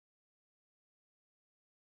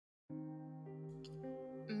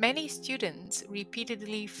Many students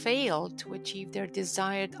repeatedly fail to achieve their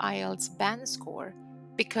desired IELTS band score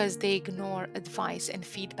because they ignore advice and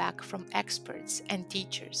feedback from experts and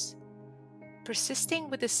teachers. Persisting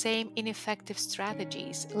with the same ineffective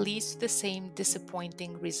strategies leads to the same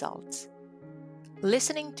disappointing results.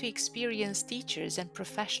 Listening to experienced teachers and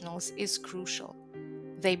professionals is crucial.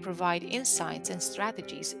 They provide insights and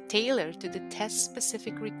strategies tailored to the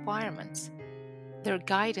test-specific requirements. Their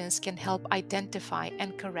guidance can help identify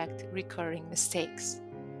and correct recurring mistakes.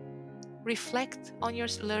 Reflect on your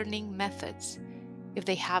learning methods. If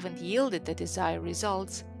they haven't yielded the desired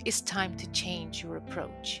results, it's time to change your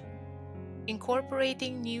approach.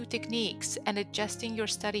 Incorporating new techniques and adjusting your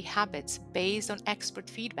study habits based on expert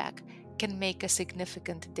feedback can make a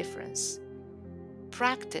significant difference.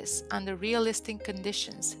 Practice under realistic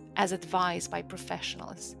conditions as advised by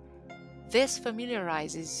professionals. This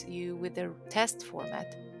familiarizes you with the test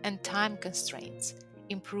format and time constraints,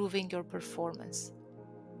 improving your performance.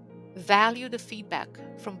 Value the feedback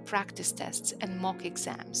from practice tests and mock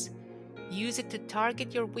exams. Use it to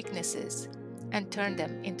target your weaknesses and turn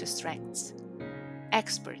them into strengths.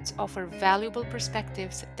 Experts offer valuable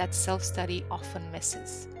perspectives that self-study often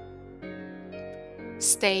misses.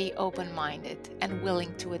 Stay open-minded and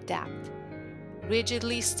willing to adapt.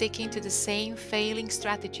 Rigidly sticking to the same failing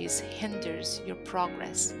strategies hinders your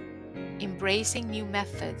progress. Embracing new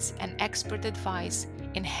methods and expert advice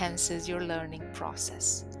enhances your learning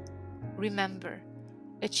process. Remember,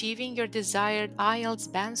 achieving your desired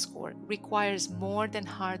IELTS band score requires more than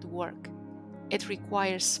hard work. It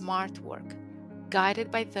requires smart work,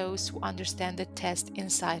 guided by those who understand the test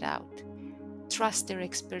inside out. Trust their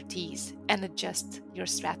expertise and adjust your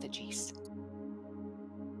strategies.